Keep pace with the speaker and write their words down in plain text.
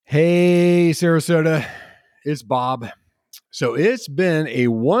Hey, Sarasota, it's Bob. So it's been a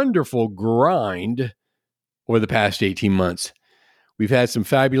wonderful grind over the past 18 months. We've had some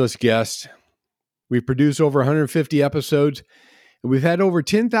fabulous guests. We've produced over 150 episodes, and we've had over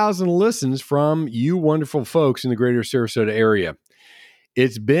 10,000 listens from you wonderful folks in the greater Sarasota area.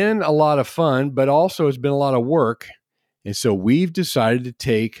 It's been a lot of fun, but also it's been a lot of work. And so we've decided to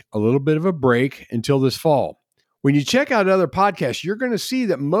take a little bit of a break until this fall. When you check out other podcasts, you're going to see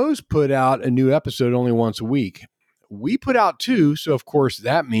that most put out a new episode only once a week. We put out two, so of course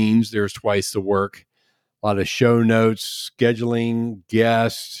that means there's twice the work. A lot of show notes, scheduling,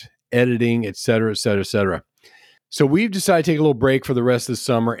 guests, editing, et cetera, et cetera, et cetera. So we've decided to take a little break for the rest of the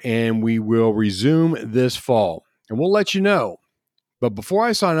summer, and we will resume this fall. And we'll let you know. But before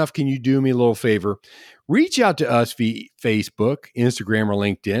I sign off, can you do me a little favor? Reach out to us via Facebook, Instagram, or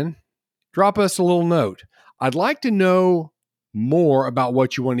LinkedIn. Drop us a little note. I'd like to know more about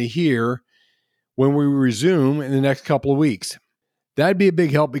what you want to hear when we resume in the next couple of weeks. That'd be a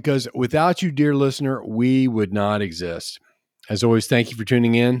big help because without you, dear listener, we would not exist. As always, thank you for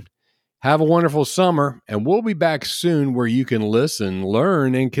tuning in. Have a wonderful summer, and we'll be back soon where you can listen,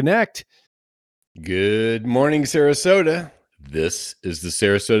 learn, and connect. Good morning, Sarasota. This is the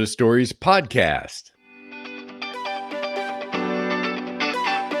Sarasota Stories Podcast.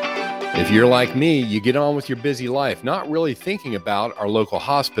 If you're like me, you get on with your busy life, not really thinking about our local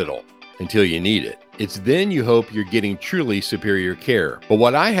hospital until you need it. It's then you hope you're getting truly superior care. But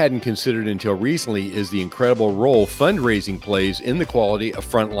what I hadn't considered until recently is the incredible role fundraising plays in the quality of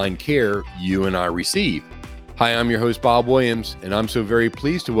frontline care you and I receive. Hi, I'm your host, Bob Williams, and I'm so very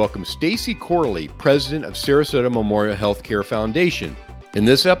pleased to welcome Stacey Corley, president of Sarasota Memorial Healthcare Foundation. In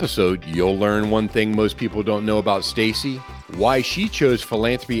this episode, you'll learn one thing most people don't know about Stacey, why she chose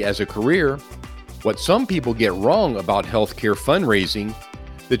philanthropy as a career, what some people get wrong about healthcare fundraising,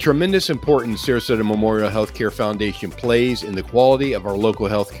 the tremendous importance Sarasota Memorial Healthcare Foundation plays in the quality of our local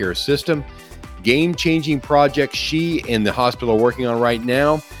healthcare system, game-changing projects she and the hospital are working on right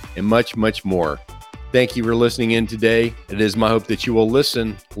now, and much, much more. Thank you for listening in today. It is my hope that you will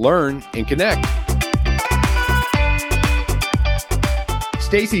listen, learn, and connect.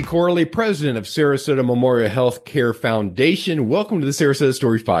 Stacey Corley, president of Sarasota Memorial Healthcare Foundation. Welcome to the Sarasota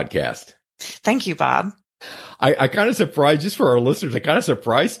Stories Podcast. Thank you, Bob. I kind of surprised, just for our listeners, I kind of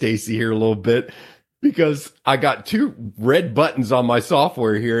surprised Stacey here a little bit because I got two red buttons on my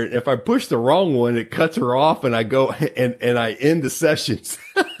software here. If I push the wrong one, it cuts her off and I go and I end the sessions.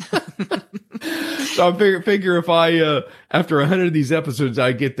 So I figure if I, after 100 of these episodes,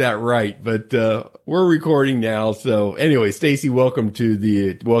 I get that right, but, we're recording now. So anyway, Stacey, welcome to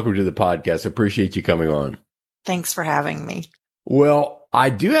the podcast. Appreciate you coming on. Thanks for having me. Well, I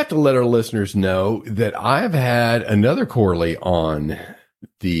do have to let our listeners know that I've had another Corley on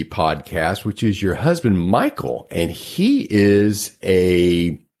the podcast, which is your husband, Michael, and he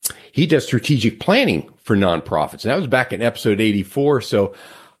does strategic planning for nonprofits. And that was back in episode 84. So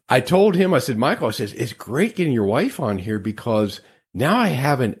I told him, I said, Michael, I said, it's great getting your wife on here because now I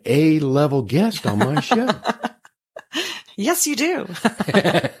have an A-level guest on my show. Yes, you do.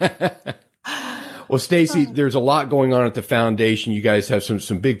 Well, Stacey, there's a lot going on at the foundation. You guys have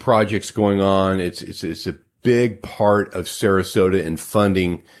some big projects going on. It's a big part of Sarasota in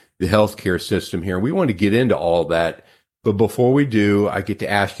funding the healthcare system here. We want to get into all that. But before we do, I get to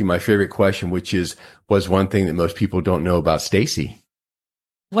ask you my favorite question, which is, what's one thing that most people don't know about Stacey?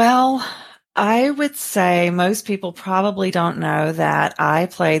 Well, I would say most people probably don't know that I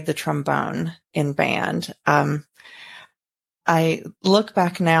played the trombone in band. I look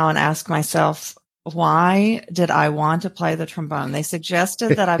back now and ask myself, why did I want to play the trombone? They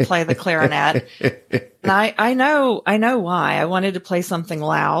suggested that I play the clarinet. And I know why. I wanted to play something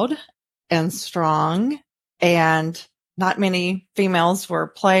loud and strong, and not many females were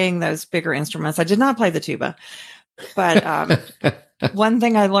playing those bigger instruments. I did not play the tuba, but, one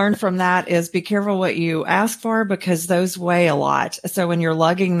thing I learned from that is be careful what you ask for because those weigh a lot. So when you're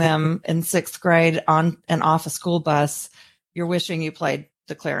lugging them in 6th grade on and off a school bus, you're wishing you played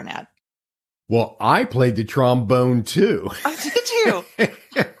the clarinet. Well, I played the trombone too. Oh, did you?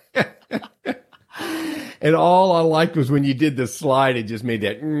 And all I liked was when you did the slide, it just made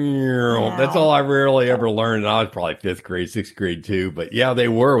that. Wow. That's all I rarely ever learned. And I was probably 5th grade, 6th grade too. But yeah, they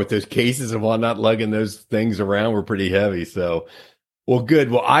were with those cases and whatnot, lugging those things around were pretty heavy. So, well, good.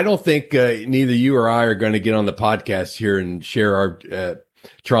 Well, I don't think neither you or I are going to get on the podcast here and share our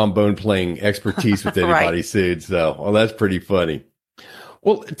trombone playing expertise with anybody Right. soon. So, well, that's pretty funny.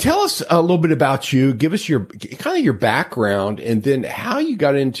 Well, tell us a little bit about you. Give us your kind of your background and then how you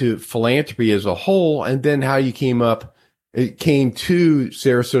got into philanthropy as a whole and then how you came up it came to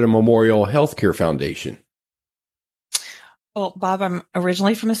Sarasota Memorial Healthcare Foundation? Well, Bob, I'm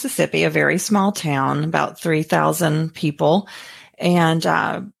originally from Mississippi, a very small town, about 3,000 people, and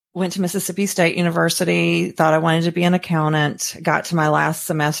went to Mississippi State University, thought I wanted to be an accountant, got to my last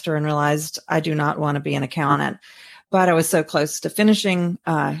semester and realized I do not want to be an accountant. But I was so close to finishing,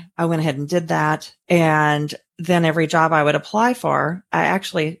 I went ahead and did that. And then every job I would apply for, I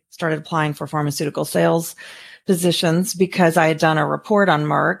actually started applying for pharmaceutical sales positions because I had done a report on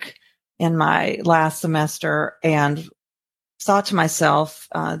Merck in my last semester and thought to myself,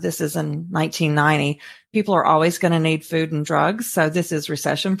 this is in 1990, people are always going to need food and drugs. So this is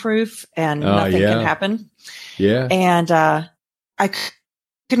recession proof and nothing can happen. Yeah. And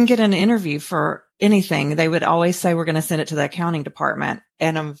couldn't get an interview for anything. They would always say, we're going to send it to the accounting department.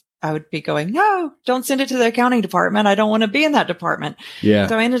 And I would be going, no, don't send it to the accounting department. I don't want to be in that department. Yeah.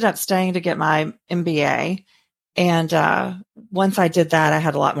 So I ended up staying to get my MBA. And once I did that, I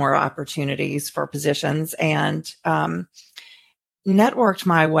had a lot more opportunities for positions and networked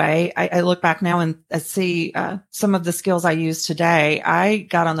my way. I look back now and I see some of the skills I use today. I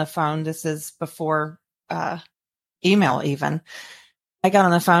got on the phone. This is before email even. I got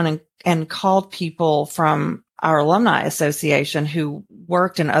on the phone and called people from our alumni association who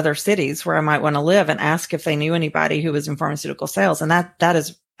worked in other cities where I might want to live and ask if they knew anybody who was in pharmaceutical sales. And that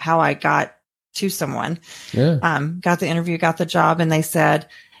is how I got to someone. Yeah. Got the interview, got the job, and they said,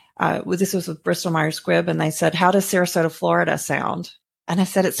 this was with Bristol Myers Squibb, and they said, how does Sarasota, Florida sound? And I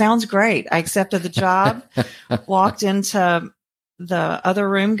said, it sounds great. I accepted the job, walked into the other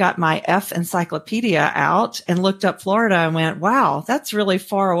room, got my F encyclopedia out and looked up Florida and went, wow, that's really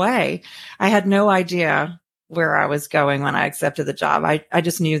far away. I had no idea where I was going when I accepted the job. I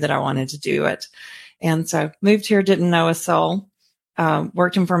just knew that I wanted to do it. And so moved here, didn't know a soul,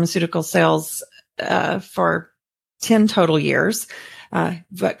 worked in pharmaceutical sales for 10 total years,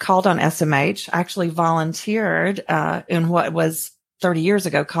 but called on SMH, actually volunteered in what was 30 years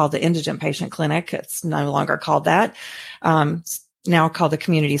ago called the Indigent Patient Clinic. It's no longer called that. Now called the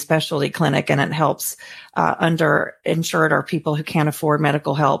Community Specialty Clinic, and it helps underinsured or people who can't afford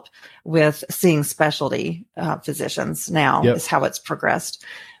medical help with seeing specialty physicians now. Is how it's progressed.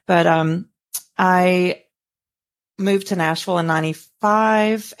 But I moved to Nashville in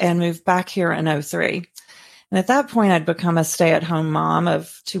 95 and moved back here in 03. And at that point, I'd become a stay-at-home mom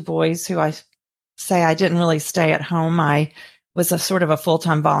of two boys who I say I didn't really stay at home. I was a sort of a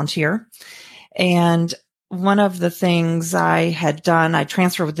full-time volunteer. And one of the things I had done, I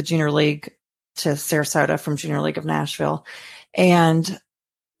transferred with the Junior League to Sarasota from Junior League of Nashville. And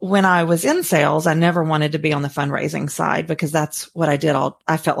when I was in sales, I never wanted to be on the fundraising side because that's what I did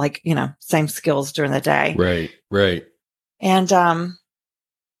I felt like, same skills during the day. Right. And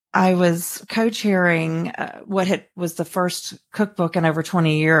I was co-chairing what was the first cookbook in over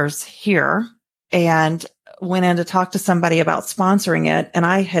 20 years here, and went in to talk to somebody about sponsoring it. And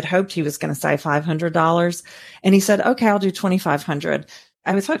I had hoped he was going to say $500. And he said, okay, I'll do $2,500.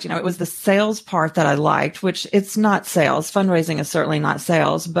 I was hooked. It was the sales part that I liked, which it's not sales. Fundraising is certainly not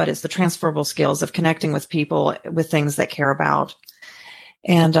sales, but it's the transferable skills of connecting with people with things they care about.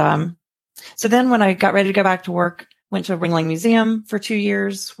 And so then when I got ready to go back to work, went to Ringling Museum for 2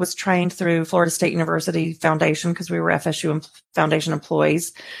 years, was trained through Florida State University Foundation because we were FSU Foundation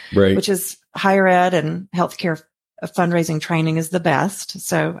employees, right, which is higher ed and healthcare fundraising training is the best.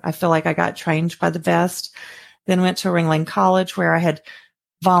 So I feel like I got trained by the best. Then went to Ringling College where I had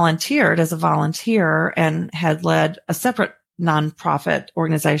volunteered as a volunteer and had led a separate nonprofit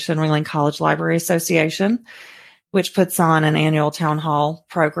organization, Ringling College Library Association, which puts on an annual town hall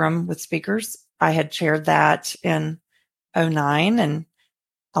program with speakers. I had chaired that in 2009, and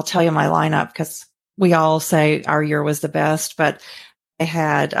I'll tell you my lineup because we all say our year was the best, but I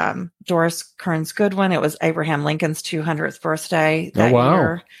had Doris Kearns Goodwin. It was Abraham Lincoln's 200th birthday that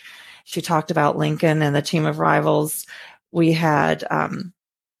year. She talked about Lincoln and the team of rivals. We had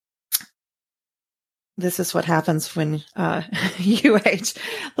this is what happens when you age.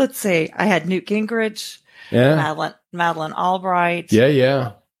 Let's see. I had Newt Gingrich, Madeleine Albright.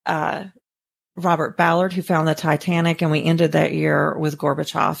 Robert Ballard, who found the Titanic, and we ended that year with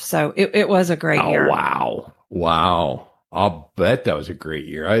Gorbachev. So it was a great year. Wow. I'll bet that was a great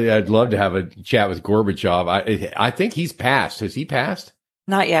year. I'd love to have a chat with Gorbachev. I think he's passed. Has he passed?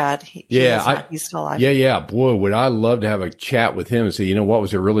 Not yet. He's still alive. Yeah. Boy, would I love to have a chat with him and say, what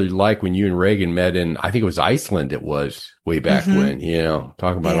was it really like when you and Reagan met in, I think it was Iceland it was way back when,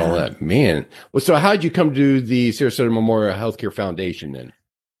 talking about all that. Man. Well, so how did you come to the Sarasota Memorial Healthcare Foundation then?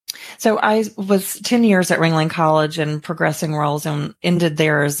 So I was 10 years at Ringling College in progressing roles and ended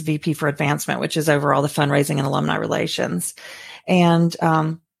there as VP for advancement, which is over all the fundraising and alumni relations. And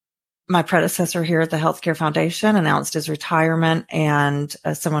my predecessor here at the Healthcare Foundation announced his retirement, and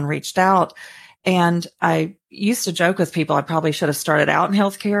someone reached out. And I used to joke with people I probably should have started out in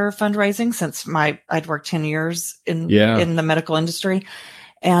healthcare fundraising since I'd worked 10 years in the medical industry.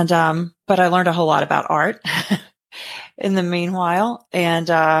 And but I learned a whole lot about art in the meanwhile,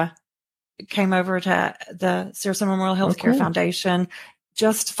 and came over to the Sarasota Memorial Healthcare Foundation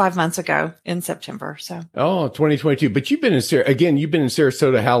just 5 months ago in September. So 2022. But you've been in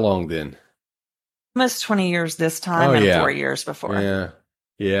Sarasota how long then? Almost 20 years this time, and 4 years before.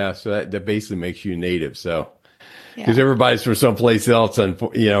 Yeah. So that basically makes you native. So because everybody's from someplace else, and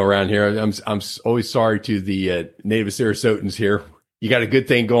around here, I'm always sorry to the native Sarasotans here. You got a good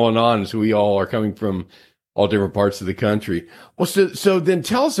thing going on, so we all are coming from all different parts of the country. Well, so then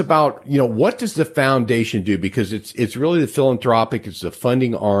tell us about, what does the foundation do? Because it's really the philanthropic, it's the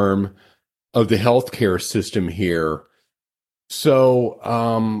funding arm of the healthcare system here. So,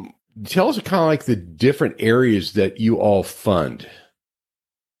 tell us kind of like the different areas that you all fund.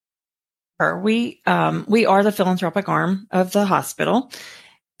 We are the philanthropic arm of the hospital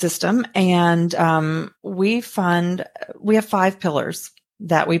system, and we have 5 pillars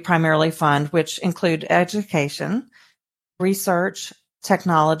that we primarily fund, which include education, research,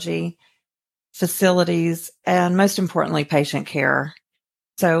 technology, facilities, and most importantly, patient care.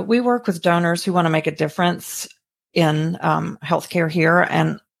 So we work with donors who want to make a difference in healthcare here,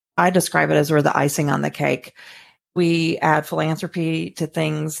 and I describe it as we're the icing on the cake. We add philanthropy to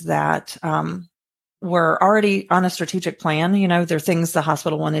things that were already on a strategic plan. They're things the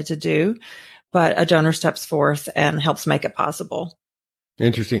hospital wanted to do, but a donor steps forth and helps make it possible.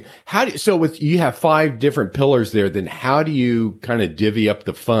 Interesting. You have 5 different pillars there, then how do you kind of divvy up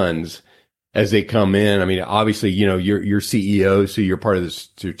the funds as they come in? I mean, obviously, you're CEO, so you're part of the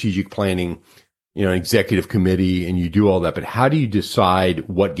strategic planning, executive committee, and you do all that, but how do you decide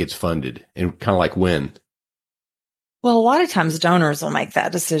what gets funded and kind of like when? Well, a lot of times donors will make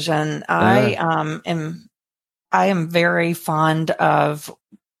that decision. I am very fond of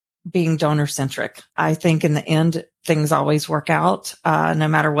being donor centric. I think in the end, things always work out, no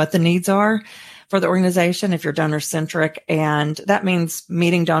matter what the needs are for the organization, if you're donor centric. And that means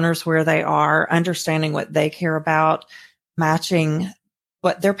meeting donors where they are, understanding what they care about, matching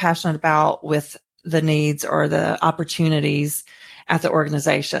what they're passionate about with the needs or the opportunities at the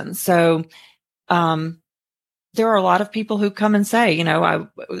organization. So, there are a lot of people who come and say,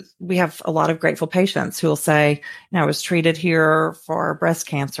 we have a lot of grateful patients who will say, I was treated here for breast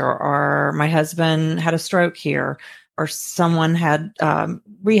cancer, or my husband had a stroke here, or someone had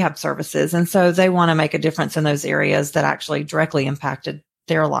rehab services. And so they want to make a difference in those areas that actually directly impacted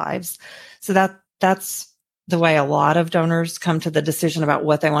their lives. So that's the way a lot of donors come to the decision about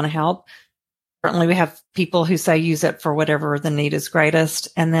what they want to help. Certainly, we have people who say use it for whatever the need is greatest.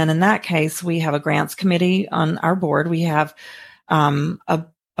 And then in that case, we have a grants committee on our board. We have a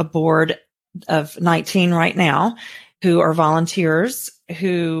board of 19 right now who are volunteers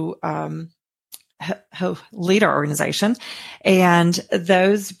who lead our organization. And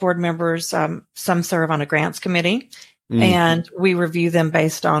those board members, some serve on a grants committee. And we review them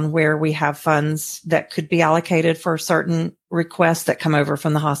based on where we have funds that could be allocated for certain requests that come over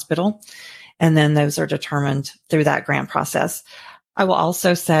from the hospital. And then those are determined through that grant process. I will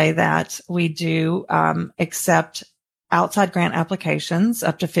also say that we do accept outside grant applications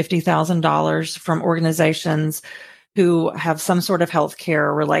up to $50,000 from organizations who have some sort of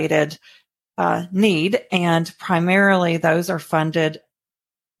healthcare related need. And primarily those are funded,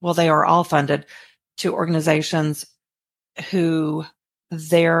 they are all funded to organizations who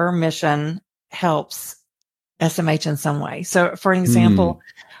their mission helps SMH in some way. So for an example,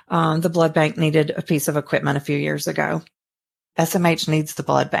 the blood bank needed a piece of equipment a few years ago. SMH needs the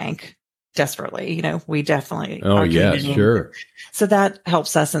blood bank desperately. We definitely. Oh, yes, sure. So that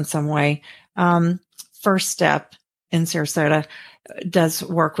helps us in some way. First Step in Sarasota does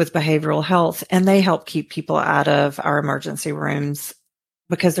work with behavioral health, and they help keep people out of our emergency rooms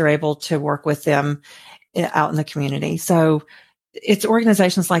because they're able to work with them out in the community. So it's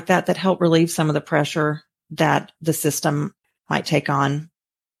organizations like that that help relieve some of the pressure that the system might take on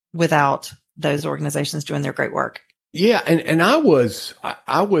without those organizations doing their great work. Yeah. And I was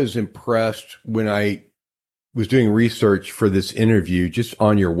impressed when I was doing research for this interview just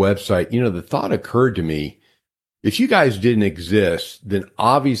on your website. The thought occurred to me, if you guys didn't exist, then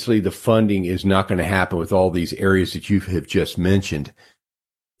obviously the funding is not going to happen with all these areas that you have just mentioned.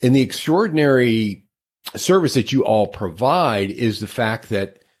 And the extraordinary service that you all provide is the fact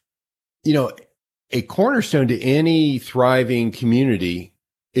that you know, a cornerstone to any thriving community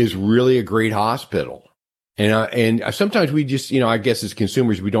is really a great hospital. And sometimes we just, I guess as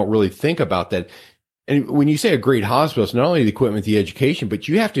consumers, we don't really think about that. And when you say a great hospital, it's not only the equipment, the education, but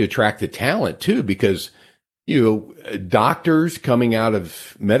you have to attract the talent too, because, doctors coming out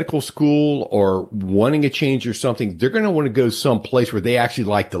of medical school or wanting a change or something, they're going to want to go someplace where they actually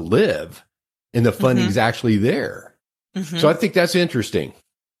like to live and the funding's actually there. So I think that's interesting.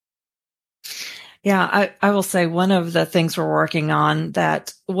 Yeah, I will say one of the things we're working on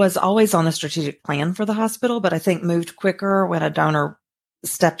that was always on the strategic plan for the hospital, but I think moved quicker when a donor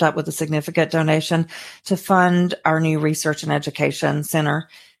stepped up with a significant donation to fund our new research and education center.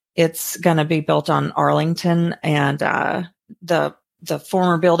 It's going to be built on Arlington, and the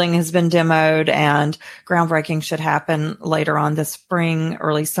former building has been demoed, and groundbreaking should happen later on this spring,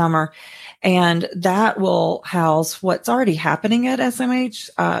 early summer. And that will house what's already happening at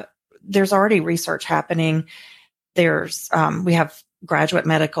SMH. There's already research happening. We have graduate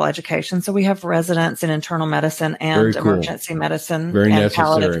medical education. So we have residents in internal medicine and emergency medicine and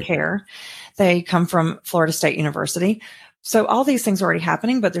palliative care. They come from Florida State University. So all these things are already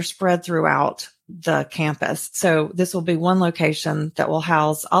happening, but they're spread throughout the campus. So this will be one location that will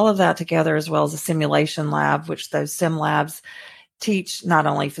house all of that together, as well as a simulation lab, which those sim labs teach not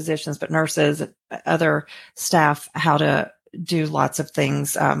only physicians, but nurses, other staff how to do lots of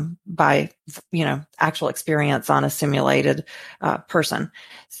things by, actual experience on a simulated person.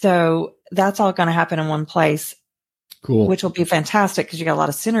 So that's all going to happen in one place. Cool. Which will be fantastic because you got a lot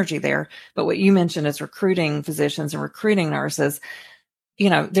of synergy there. But what you mentioned is recruiting physicians and recruiting nurses.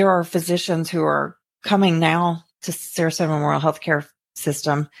 There are physicians who are coming now to Sarasota Memorial Healthcare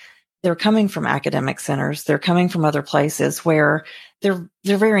System. They're coming from academic centers. They're coming from other places where they're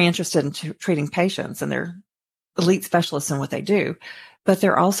very interested in treating patients, and they're elite specialists in what they do, but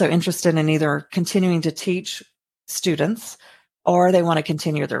they're also interested in either continuing to teach students or they want to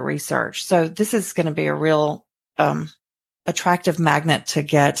continue their research. So this is going to be a real attractive magnet to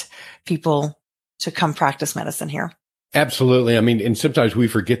get people to come practice medicine here. Absolutely. I mean, and sometimes we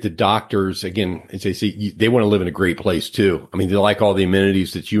forget the doctors, again, as they say, they want to live in a great place too. I mean, they like all the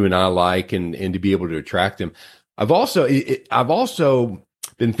amenities that you and I like, and to be able to attract them. I've also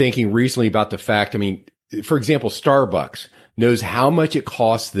been thinking recently about the fact, for example, Starbucks knows how much it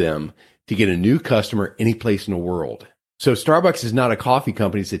costs them to get a new customer any place in the world. So Starbucks is not a coffee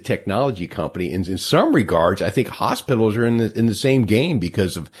company, it's a technology company. And in some regards, I think hospitals are in the same game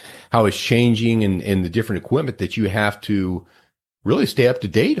because of how it's changing and the different equipment that you have to really stay up to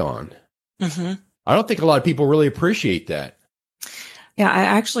date on. I don't think a lot of people really appreciate that. Yeah, I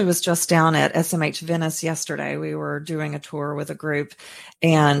actually was just down at SMH Venice yesterday. We were doing a tour with a group,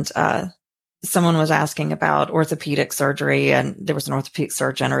 and someone was asking about orthopedic surgery, and there was an orthopedic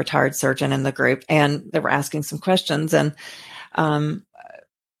surgeon, a retired surgeon in the group, and they were asking some questions. And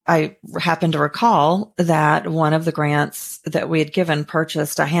I happened to recall that one of the grants that we had given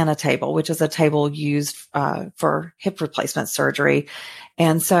purchased a HANA table, which is a table used for hip replacement surgery.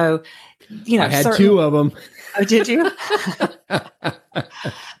 And so, I had two of them. Oh, did you?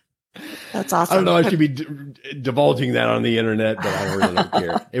 That's awesome. I don't know. I should be divulging that on the internet, but I really don't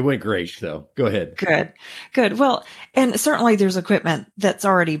care. It went great. So go ahead. Good. Well, and certainly there's equipment that's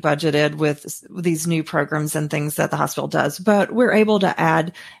already budgeted with these new programs and things that the hospital does, but we're able to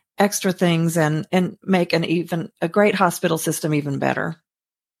add extra things and make a great hospital system even better.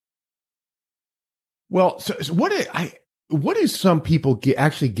 Well, so what do some people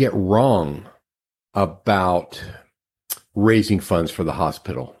actually get wrong about raising funds for the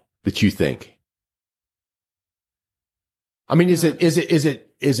hospital that you think? I mean, is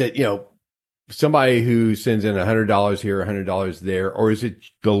it somebody who sends in $100 here, $100 there, or is it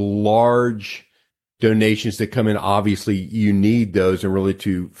the large donations that come in? Obviously, you need those and really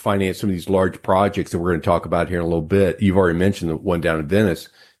to finance some of these large projects that we're going to talk about here in a little bit. You've already mentioned the one down in Venice.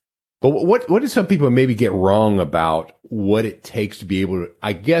 But what do some people maybe get wrong about what it takes to be able to,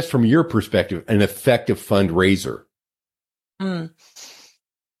 I guess, from your perspective, an effective fundraiser?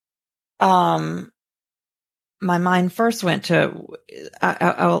 My mind first went to,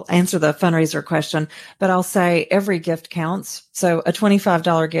 I'll answer the fundraiser question, but I'll say every gift counts. So a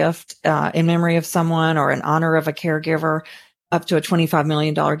 $25 gift in memory of someone, or in honor of a caregiver, up to a $25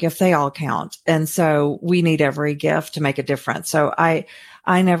 million gift, they all count. And so we need every gift to make a difference. So I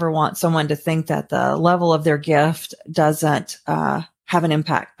never want someone to think that the level of their gift doesn't have an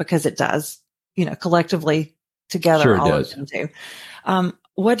impact, because it does. Collectively together, sure all of them do.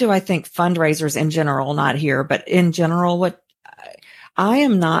 What do I think fundraisers in general, not here, but in general, I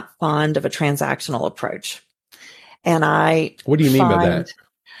am not fond of a transactional approach. And what do you mean by that?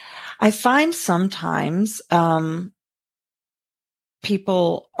 I find sometimes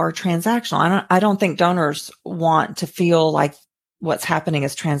people are transactional. I don't think donors want to feel like what's happening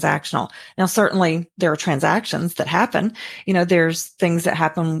is transactional. Now, certainly there are transactions that happen. There's things that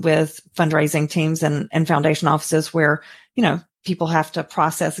happen with fundraising teams and foundation offices where, people have to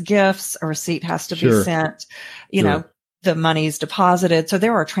process gifts, a receipt has to be sent, the money's deposited. So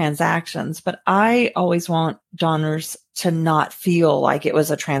there are transactions, but I always want donors to not feel like it was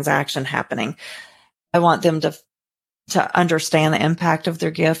a transaction happening. I want them to understand the impact of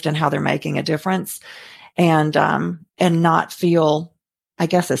their gift and how they're making a difference, and not feel, I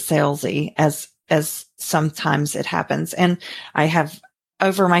guess, as salesy as sometimes it happens. And I have,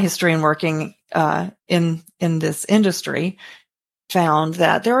 over my history in working in this industry, found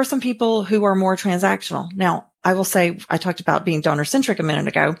that there are some people who are more transactional. Now, I will say, I talked about being donor centric a minute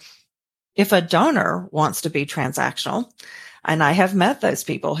ago. If a donor wants to be transactional, and I have met those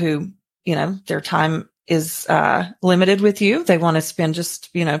people who, their time is limited with you. They want to spend just,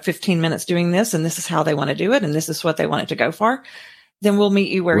 15 minutes doing this, and this is how they want to do it, and this is what they want it to go for. Then we'll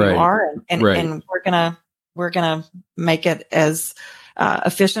meet you where you are, and we're gonna make it as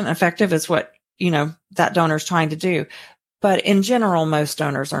efficient and effective as what that donor is trying to do. But in general, most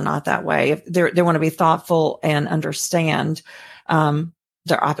donors are not that way. They want to be thoughtful and understand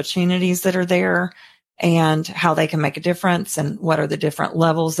their opportunities that are there, and how they can make a difference, and what are the different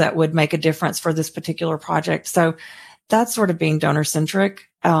levels that would make a difference for this particular project. So that's sort of being donor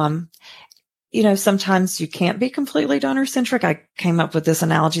centric. Sometimes you can't be completely donor centric. I came up with this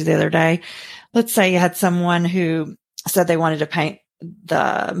analogy the other day. Let's say you had someone who said they wanted to paint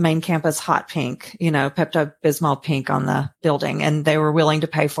the main campus hot pink, Pepto-Bismol pink on the building, and they were willing to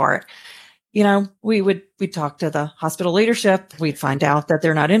pay for it. We'd talk to the hospital leadership. We'd find out that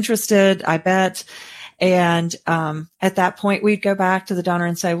they're not interested, I bet. And at that point, we'd go back to the donor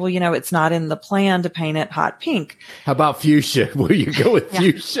and say, well, it's not in the plan to paint it hot pink. How about fuchsia? Will you go with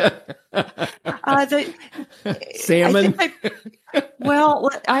fuchsia? Salmon?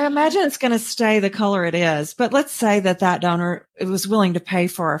 I imagine it's going to stay the color it is. But let's say that donor was willing to pay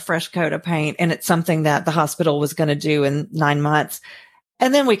for a fresh coat of paint, and it's something that the hospital was going to do in 9 months.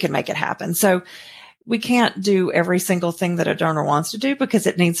 And then we can make it happen. So we can't do every single thing that a donor wants to do, because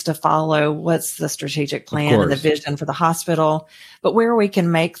it needs to follow what's the strategic plan and the vision for the hospital. But where we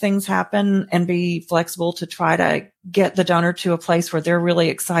can make things happen and be flexible to try to get the donor to a place where they're really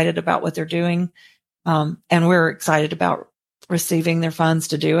excited about what they're doing, and we're excited about receiving their funds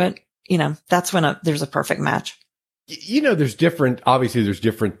to do it, that's when there's a perfect match. There's different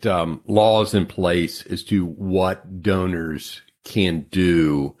laws in place as to what donors can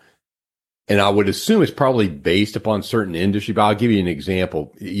do. And I would assume it's probably based upon certain industry, but I'll give you an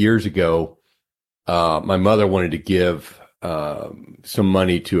example. Years ago, my mother wanted to give some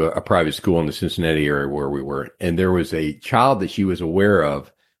money to a private school in the Cincinnati area where we were. And there was a child that she was aware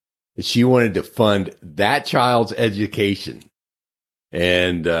of that she wanted to fund that child's education.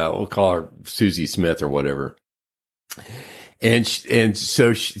 And we'll call her Susie Smith or whatever. And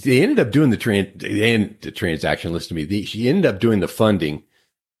so they ended up doing the transaction. Listen to me. She ended up doing the funding.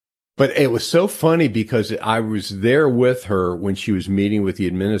 But it was so funny because I was there with her when she was meeting with the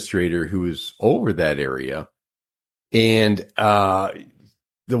administrator who was over that area. And the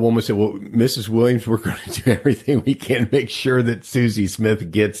woman said, well, Mrs. Williams, we're going to do everything we can to make sure that Susie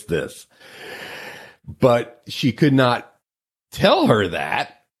Smith gets this. But she could not tell her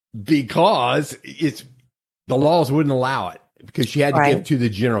that because the laws wouldn't allow it, because she had to give to the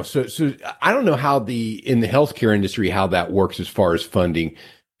general. So I don't know how in the healthcare industry, how that works as far as funding.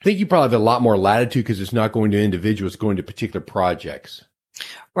 I think you probably have a lot more latitude because it's not going to individuals, it's going to particular projects.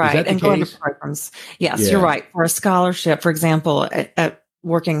 Right. And going to programs. Yes, you're right. For a scholarship, for example,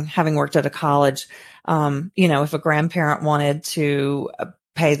 having worked at a college, if a grandparent wanted to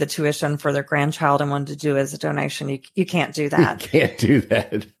pay the tuition for their grandchild and wanted to do it as a donation, you can't do that. You can't do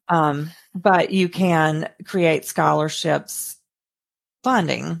that. But you can create scholarships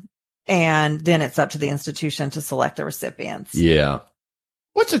funding, and then it's up to the institution to select the recipients. Yeah.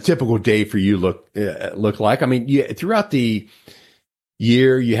 What's a typical day for you look like? I mean, throughout the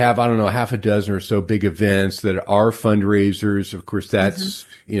year, you have, I don't know, half a dozen or so big events that are fundraisers. Of course, that's,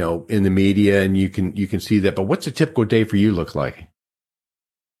 in the media, and you can see that. But what's a typical day for you look like?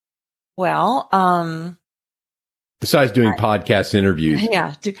 Well, besides doing podcast interviews.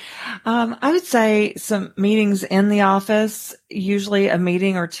 Yeah. I would say some meetings in the office, usually a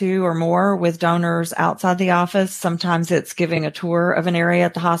meeting or two or more with donors outside the office. Sometimes it's giving a tour of an area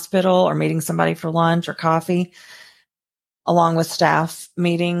at the hospital or meeting somebody for lunch or coffee, along with staff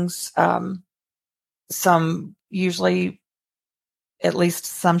meetings. Some usually at least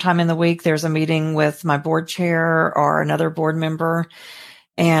sometime in the week, there's a meeting with my board chair or another board member.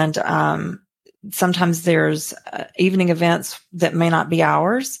 And sometimes there's evening events that may not be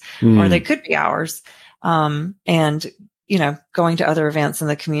ours, or they could be ours. And, going to other events in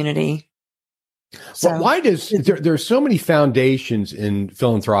the community. So well, why there's so many foundations in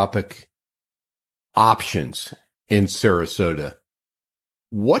philanthropic options in Sarasota?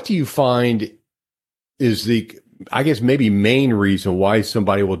 What do you find is I guess maybe main reason why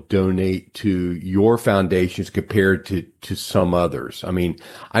somebody will donate to your foundations compared to some others? I mean,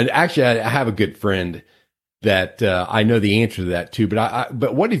 I have a good friend that I know the answer to that too.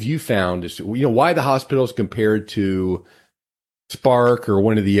 But what have you found is why the hospitals compared to Spark or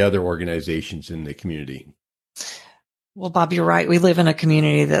one of the other organizations in the community? Well, Bob, you're right. We live in a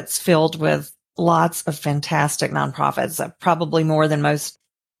community that's filled with lots of fantastic nonprofits, probably more than most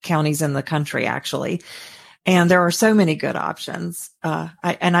counties in the country, actually. And there are so many good options.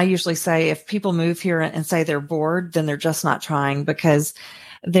 I usually say if people move here and say they're bored, then they're just not trying, because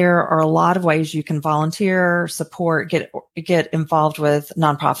there are a lot of ways you can volunteer, support, get involved with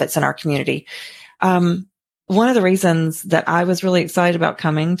nonprofits in our community. One of the reasons that I was really excited about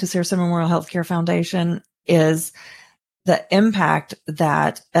coming to Sarasota Memorial Healthcare Foundation is the impact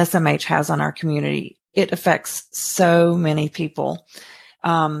that SMH has on our community. It affects so many people.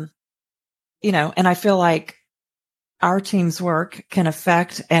 And I feel like our team's work can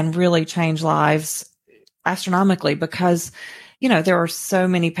affect and really change lives astronomically, because, there are so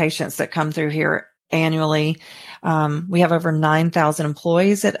many patients that come through here annually. We have over 9,000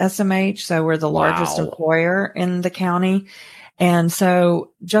 employees at SMH, so we're the largest employer in the county. And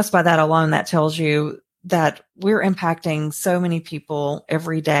so just by that alone, that tells you that we're impacting so many people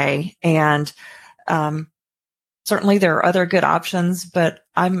every day. And certainly there are other good options, but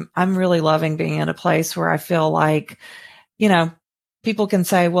I'm really loving being in a place where I feel like, people can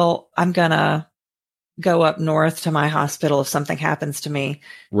say, well, I'm going to go up north to my hospital if something happens to me.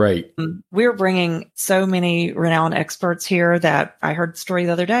 Right. We're bringing so many renowned experts here that I heard the story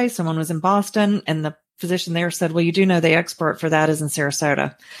the other day. Someone was in Boston and the physician there said, well, the expert for that is in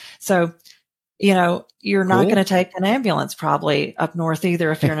Sarasota. So, you're not going to take an ambulance probably up north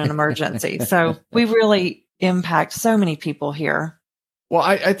either if you're in an emergency. So we really impact so many people here. Well,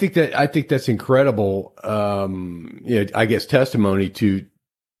 I think that's incredible. I guess testimony to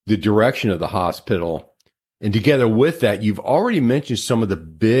the direction of the hospital. And together with that, you've already mentioned some of the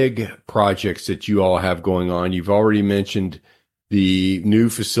big projects that you all have going on. You've already mentioned the new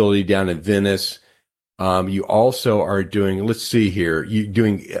facility down in Venice. You also are doing, let's see here,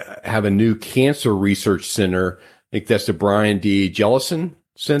 have a new cancer research center. I think that's the Brian D. Jellison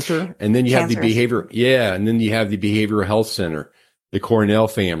Center. And then you have the behavioral health center, the Cornell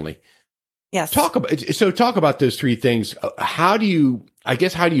family. Yes. Talk about those three things. How do you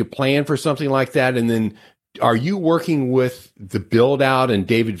plan for something like that? And then are you working with the build out and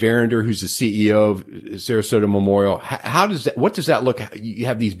David Verinder, who's the CEO of Sarasota Memorial? What does that look? You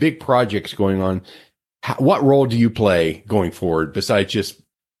have these big projects going on. What role do you play going forward besides just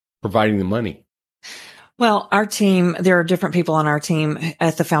providing the money? Well, our team, there are different people on our team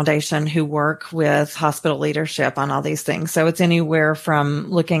at the foundation who work with hospital leadership on all these things. So it's anywhere from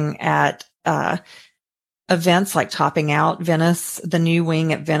looking at events like topping out Venice, the new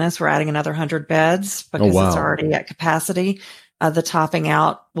wing at Venice. We're adding another 100 beds because it's already at capacity. The topping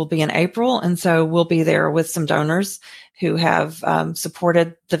out will be in April. And so we'll be there with some donors who have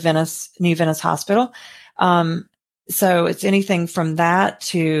supported the new Venice hospital. So it's anything from that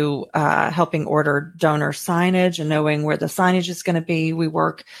to helping order donor signage and knowing where the signage is going to be. We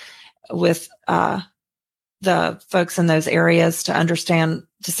work with the folks in those areas to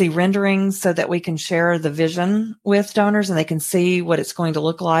see renderings so that we can share the vision with donors and they can see what it's going to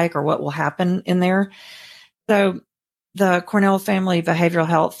look like or what will happen in there. So the Cornell Family Behavioral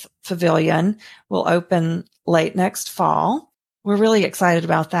Health Pavilion will open late next fall. We're really excited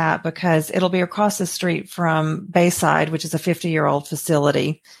about that because it'll be across the street from Bayside, which is a 50-year-old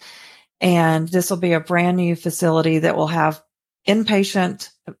facility. And this will be a brand new facility that will have inpatient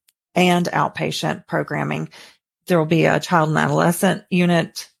and outpatient programming. There will be a child and adolescent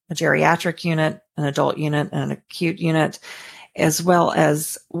unit, a geriatric unit, an adult unit, and an acute unit, as well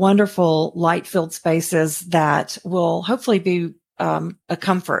as wonderful light-filled spaces that will hopefully be a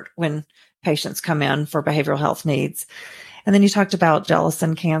comfort when patients come in for behavioral health needs. And then you talked about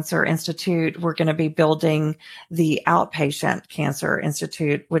Jellison Cancer Institute. We're going to be building the Outpatient Cancer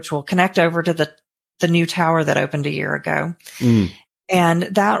Institute, which will connect over to the new tower that opened a year ago. And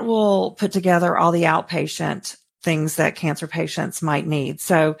that will put together all the outpatient things that cancer patients might need.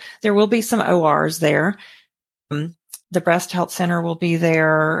 So there will be some ORs there. The breast health center will be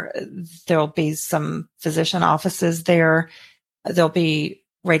there. There'll be some physician offices there. There'll be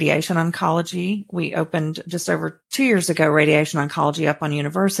radiation oncology. We opened just over 2 years ago, radiation oncology up on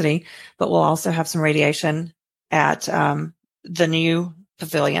University, but we'll also have some radiation at the new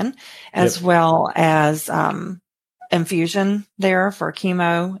pavilion, as well as infusion there for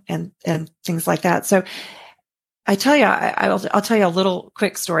chemo and things like that. So I tell you, I'll tell you a little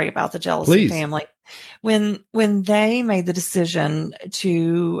quick story about the Jealousy family. When they made the decision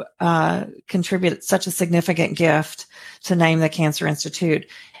to contribute such a significant gift to name the Cancer Institute,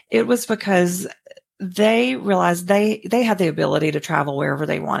 it was because they realized they had the ability to travel wherever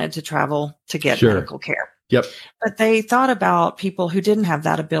they wanted to travel to get medical care. Yep. But they thought about people who didn't have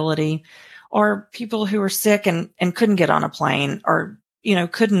that ability, or people who were sick and couldn't get on a plane, or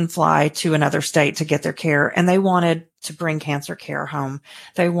couldn't fly to another state to get their care. And they wanted to bring cancer care home.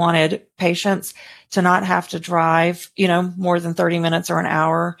 They wanted patients to not have to drive, more than 30 minutes or an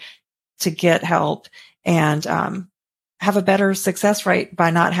hour to get help, and have a better success rate by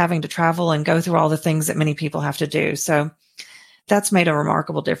not having to travel and go through all the things that many people have to do. So that's made a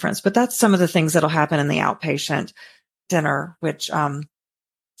remarkable difference. But that's some of the things that'll happen in the outpatient center, which we'll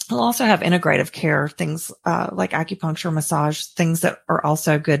also have integrative care, things like acupuncture, massage, things that are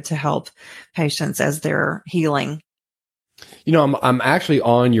also good to help patients as they're healing. I'm actually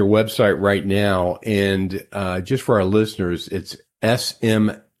on your website right now, and just for our listeners, it's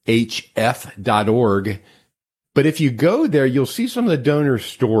smhf.org. But if you go there, you'll see some of the donor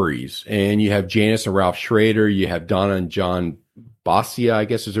Stories, and you have Janice and Ralph Schrader, you have Donna and John Basia, I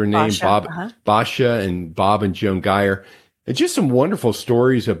guess is their name, Basha, and Bob and Joan Geyer. And just some wonderful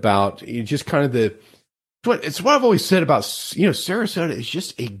stories about just kind of it's what I've always said about, Sarasota is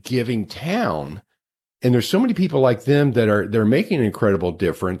just a giving town. And there's so many people like them they're making an incredible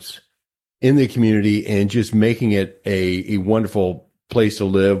difference in the community and just making it a wonderful place to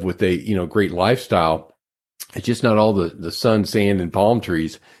live with a, great lifestyle. It's just not all the sun, sand, and palm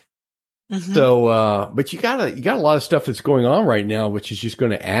trees. Mm-hmm. So, but you got a lot of stuff that's going on right now, which is just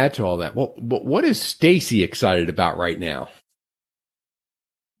going to add to all that. Well, but what is Stacey excited about right now?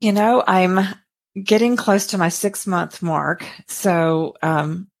 I'm getting close to my 6-month mark. So,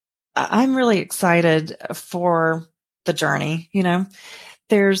 I'm really excited for the journey.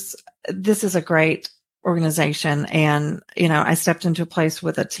 This is a great organization, and, I stepped into a place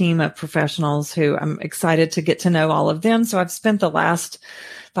with a team of professionals who I'm excited to get to know all of them. So I've spent the last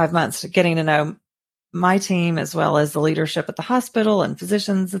 5 months getting to know my team, as well as the leadership at the hospital and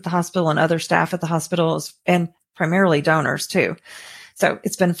physicians at the hospital and other staff at the hospitals, and primarily donors too. So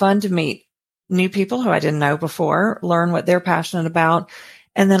it's been fun to meet new people who I didn't know before, learn what they're passionate about,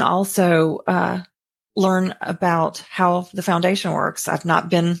 and then also learn about how the foundation works. I've not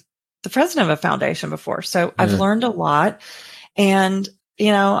been the president of a foundation before, so I've learned a lot. And,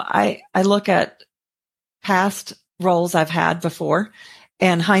 I look at past roles I've had before,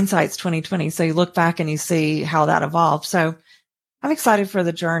 and hindsight's 2020. So you look back and you see how that evolved. So I'm excited for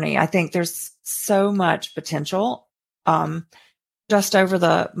the journey. I think there's so much potential. Just over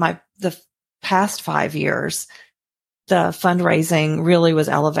the past 5 years, the fundraising really was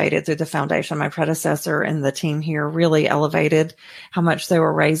elevated through the foundation. My predecessor and the team here really elevated how much they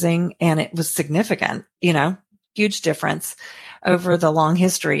were raising, and it was significant, huge difference over the long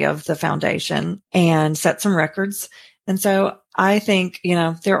history of the foundation, and set some records. And so I think,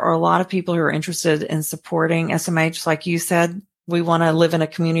 there are a lot of people who are interested in supporting SMH. Like you said, we want to live in a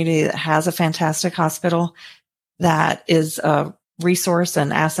community that has a fantastic hospital that is a resource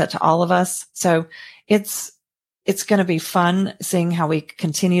and asset to all of us. So it's going to be fun seeing how we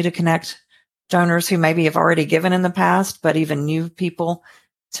continue to connect donors who maybe have already given in the past, but even new people,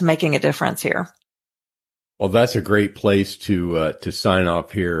 to making a difference here. Well, that's a great place to sign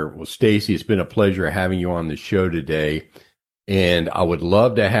off here. Well, Stacey, it's been a pleasure having you on the show today. And I would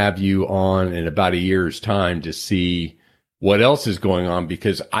love to have you on in about a year's time to see what else is going on,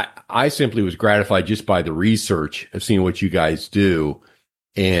 because I simply was gratified just by the research of seeing what you guys do.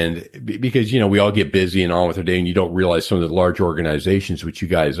 And because, we all get busy and on with our day, and you don't realize some of the large organizations, which you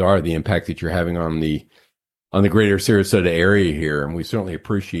guys are, the impact that you're having on the greater Sarasota area here. And we certainly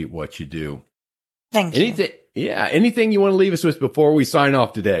appreciate what you do. Thank you. Anything you want to leave us with before we sign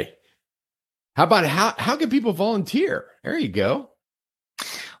off today? How about how can people volunteer? There you go.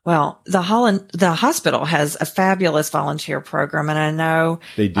 Well, the hospital has a fabulous volunteer program, and I know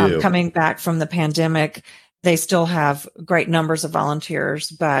they do. Coming back from the pandemic, they still have great numbers of volunteers,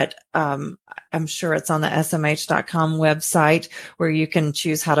 but I'm sure it's on the smh.com website where you can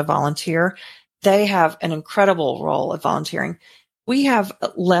choose how to volunteer. They have an incredible role of volunteering. We have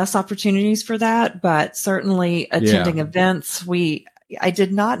less opportunities for that, but certainly attending events, I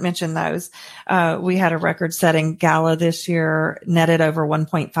did not mention those. We had a record-setting gala this year, netted over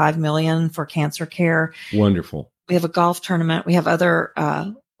 $1.5 million for cancer care. Wonderful. We have a golf tournament. We have other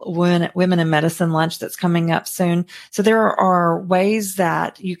women in medicine lunch that's coming up soon. So there are ways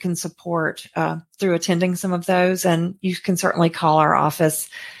that you can support through attending some of those, and you can certainly call our office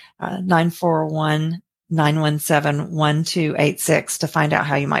 941-917-1286 to find out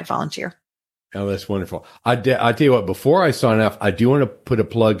how you might volunteer. Oh, that's wonderful. I tell you what, before I sign off, I do want to put a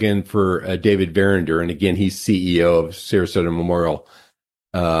plug in for David Verinder. And again, he's CEO of Sarasota Memorial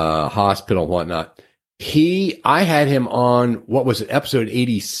Hospital and whatnot. I had him on, what was it, episode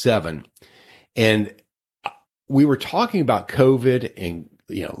 87. And we were talking about COVID and,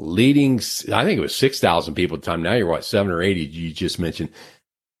 leading, I think it was 6,000 people at the time. Now you're what, 7 or 80, you just mentioned.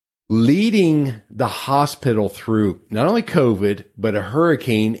 Leading the hospital through not only COVID, but a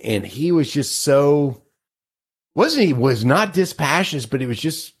hurricane. And he was just was not dispassionate, but it was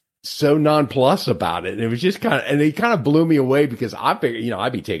just so nonplussed about it. And it was just and it kind of blew me away because I figured,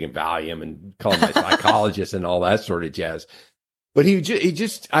 I'd be taking Valium and calling my psychologist and all that sort of jazz. But he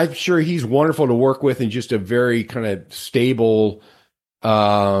just, I'm sure he's wonderful to work with and just a very kind of stable,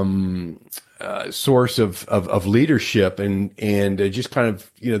 source of leadership and just kind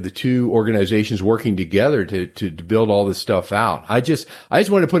of, the two organizations working together to build all this stuff out. I just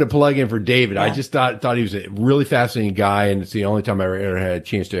wanted to put a plug in for David. Yeah. I just thought he was a really fascinating guy. And it's the only time I ever had a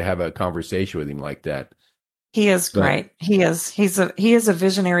chance to have a conversation with him like that. He is great. He is a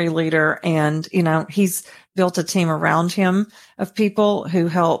visionary leader, and, he's built a team around him of people who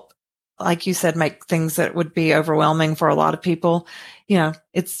help, like you said, make things that would be overwhelming for a lot of people.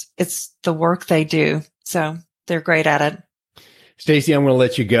 It's the work they do. So they're great at it. Stacey, I'm going to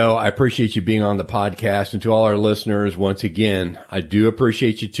let you go. I appreciate you being on the podcast. And to all our listeners, once again, I do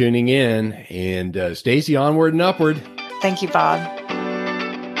appreciate you tuning in. And Stacey, onward and upward. Thank you, Bob.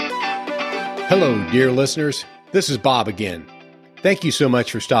 Hello, dear listeners. This is Bob again. Thank you so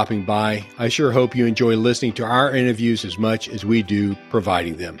much for stopping by. I sure hope you enjoy listening to our interviews as much as we do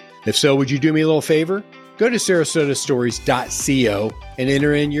providing them. If so, would you do me a little favor? Go to sarasotastories.co and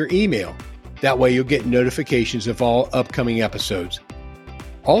enter in your email. That way you'll get notifications of all upcoming episodes.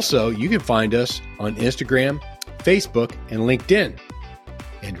 Also, you can find us on Instagram, Facebook, and LinkedIn.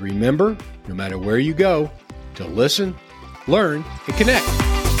 And remember, no matter where you go, to listen, learn, and connect.